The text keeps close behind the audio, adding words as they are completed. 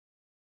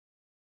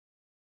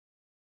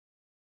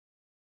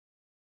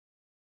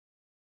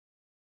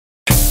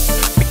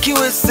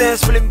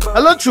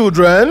Hello,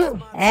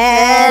 children.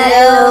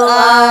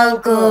 Hello,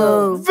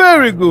 Uncle.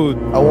 Very good.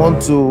 I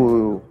want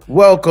to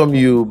welcome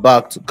you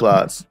back to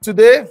class.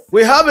 Today,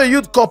 we have a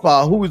youth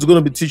corper who is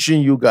going to be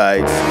teaching you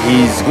guys.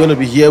 He's going to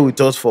be here with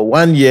us for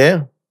 1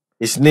 year.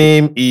 His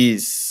name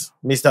is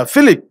Mr.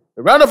 Philip.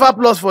 A round of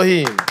applause for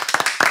him.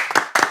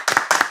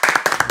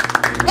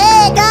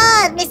 Hey,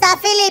 God, Mr.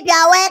 Philip,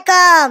 you're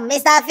welcome.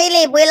 Mr.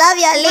 Philip, we love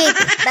your lip.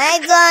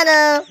 Nice one.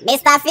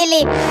 Mr.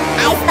 Philip,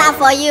 I stand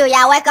for you.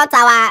 You're welcome to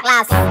our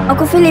class.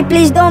 Uncle Philip,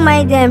 please don't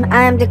mind them.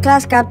 I am the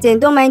class captain.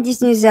 Don't mind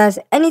these users.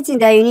 Anything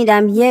that you need,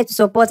 I'm here to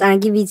support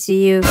and give it to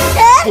you.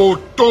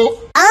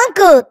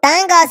 Uncle,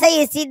 thank God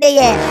say you sit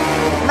there.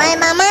 My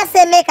mama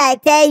say make I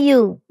tell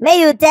you. May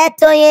you tell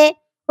Toye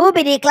who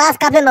be the class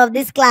captain of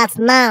this class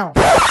now.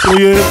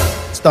 Toye,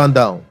 stand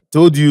down.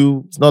 Told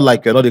you, it's not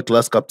like you're not the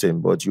class captain,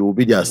 but you will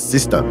be the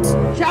assistant.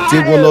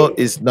 Tegwolo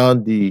is now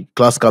the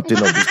class captain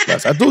of this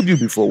class. I told you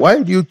before,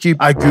 why do you keep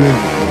arguing with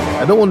me?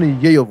 I don't want to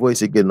hear your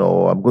voice again,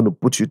 or I'm going to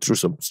put you through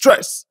some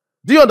stress.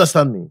 Do you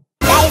understand me?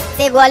 That is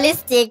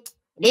Tegwolistic,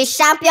 the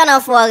champion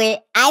of worry.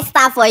 I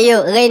stand for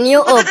you.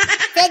 Renew hope.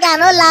 Tega,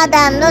 no loud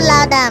down, no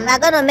loud down. We're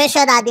going to make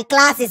sure that the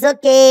class is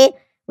okay.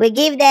 We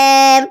give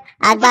them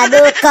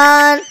agbado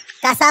corn,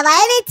 cassava,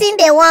 anything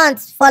they want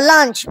for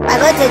lunch. We're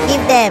going to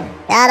give them.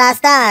 You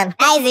understand?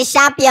 That is the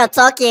champion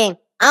talking.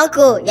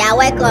 Uncle, you're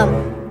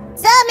welcome.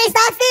 So,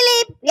 Mr.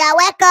 Philip, you're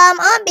welcome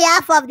on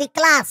behalf of the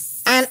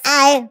class. And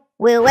I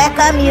will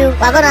welcome you.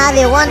 We're going to have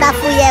a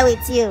wonderful year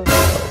with you.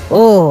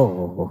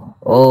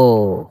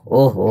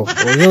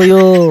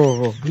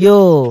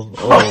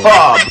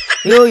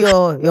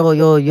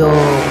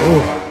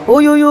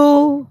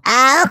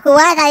 Uncle,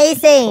 what are you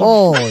saying?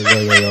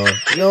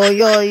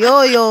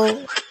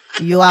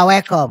 You are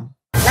welcome.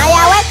 Now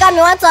you're welcome,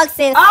 you want to talk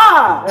since?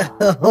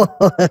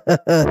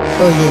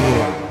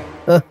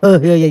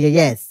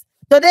 Yes.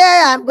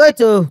 Today I'm going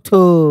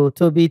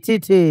to be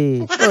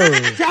Titi.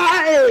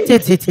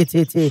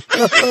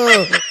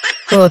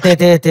 Oh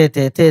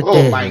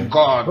my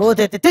God.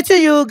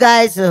 Teaching you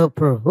guys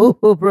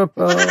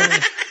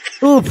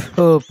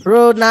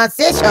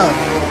pronunciation.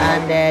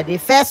 And the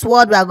first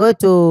word we are going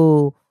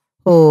to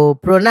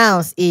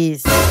pronounce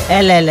is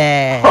LL.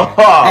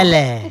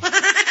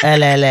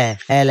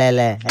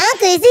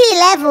 Uncle, is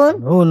it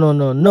 11?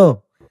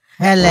 No.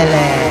 LL.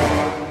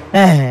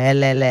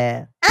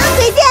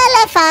 Uncle, is it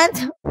elephant?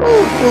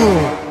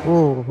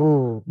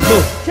 No.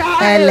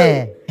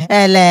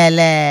 LL.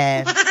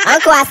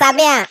 Uncle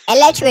Asabia,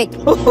 electric.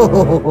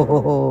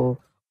 No.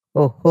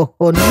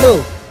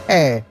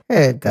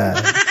 God.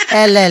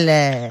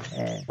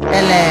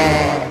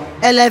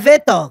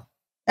 Elevator.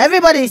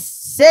 Everybody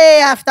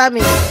say after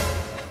me.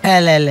 Are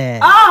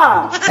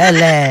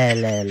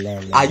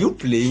you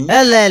playing?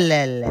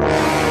 Elevator.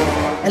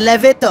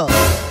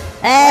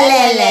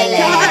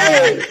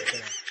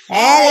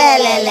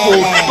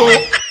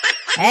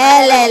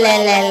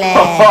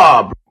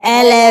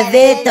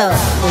 Elevator.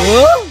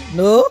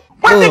 No.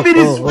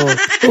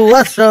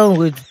 What's wrong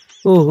with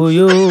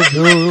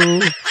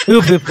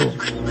you people?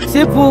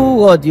 Simple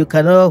word you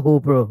cannot who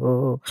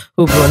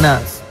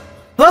pronounce.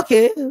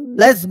 Okay,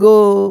 let's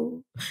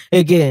go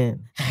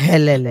again.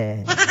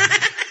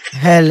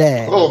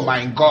 Oh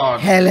my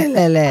God.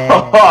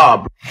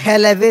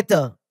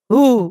 Elevator.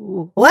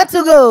 Who? What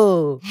to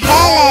go?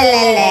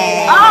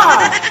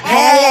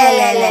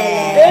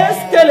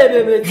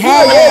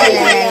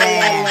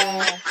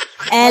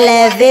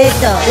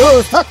 Elevator.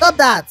 Oh, stop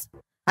that.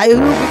 Are you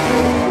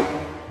people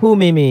who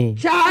me?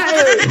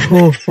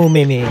 Who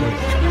me?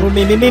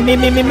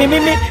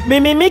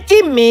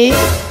 Me?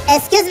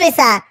 Excuse me,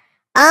 sir.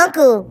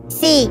 Uncle,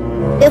 see,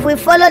 if we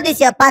follow this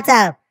your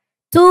pattern,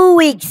 2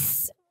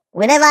 weeks,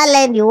 we never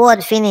learn the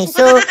word finish.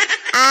 So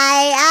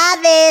I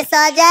have a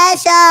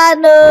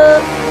suggestion.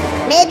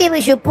 Maybe we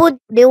should put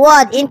the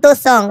word into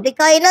song,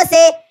 because you know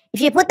say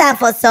if you put them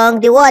for song,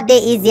 the word they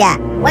easier.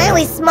 When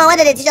we small, when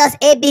they teach us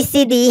A B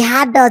C D E,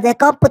 how does they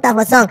come put them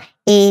for song?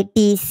 A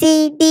B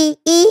C D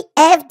E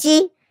F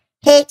G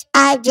H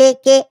I J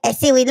K.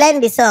 See, we learn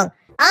the song.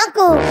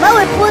 Uncle, when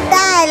we put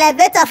that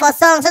elevator for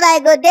song so that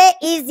it go there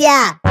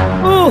easier.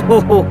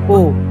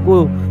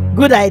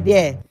 Good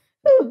idea.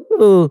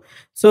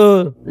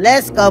 So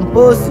let's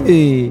compose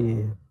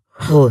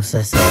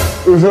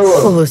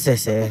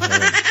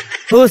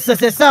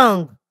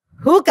song.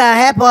 Who can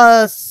help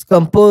us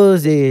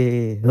compose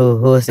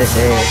Uncle,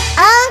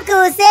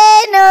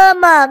 say no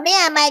more. Me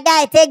and my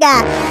guy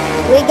Tega,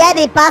 we get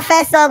the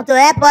perfect song to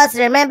help us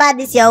remember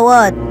this your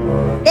word.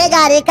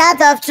 Tega, the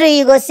count of 3,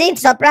 you go sing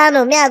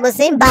soprano, me I go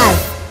sing bass.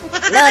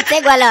 No,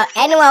 Tegwolo,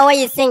 anyone when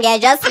you sing,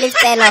 just lift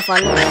 10 off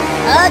for me.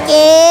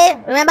 Okay,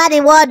 remember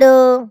the word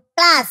though.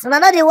 Class,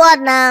 remember the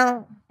word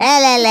now.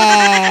 Tega,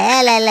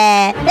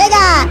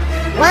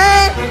 1,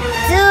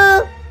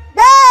 2,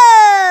 go!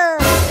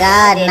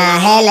 God na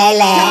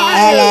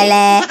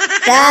helele.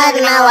 God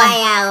na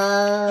waya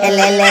o.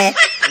 Helele.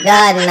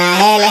 God na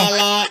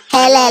helele.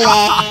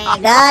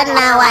 God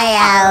na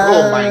waya o.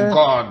 Oh my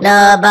God.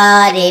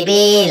 Nobody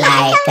be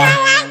like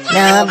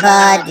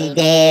Nobody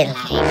there.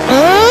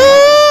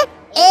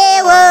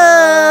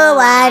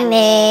 One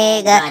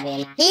nigga.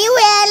 He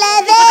will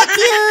elevate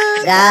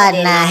you. God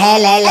na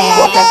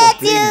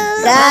elevate you.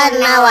 God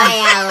na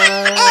waya.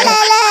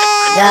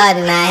 God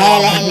na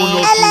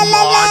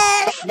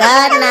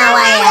God na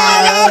waya.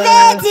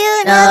 Elevate you.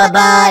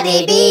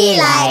 Nobody be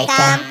like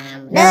him.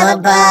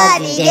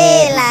 Nobody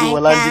be like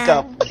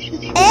him.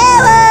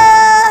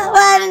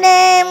 One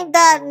name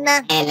God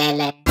na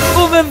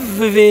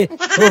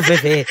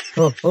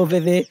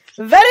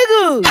Very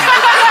good.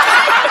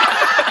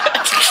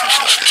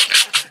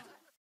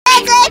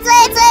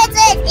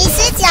 Wait. It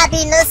sweet you,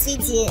 Abi, no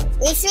sweet you.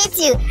 It sweet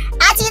you.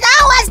 As you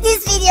don't watch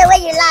this video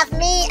when you laugh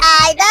me,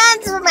 I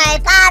don't do my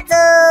part.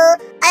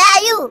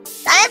 You,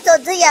 time to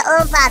do your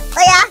own part.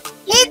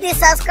 Hit the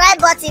subscribe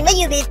button when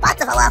you be part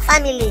of our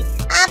family.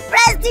 And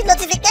press the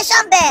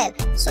notification bell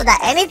so that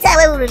anytime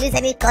we will release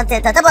any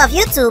content on top of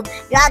YouTube,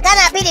 you are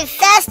gonna be the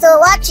first to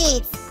watch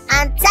it.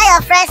 And tell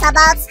your friends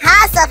about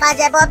House of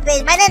Ajebo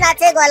page. My name is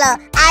Tegwolo.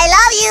 I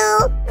love you.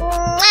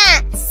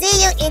 Mwah.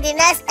 See you in the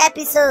next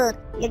episode.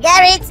 You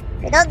get it?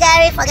 If you don't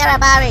get it, forget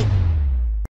about it.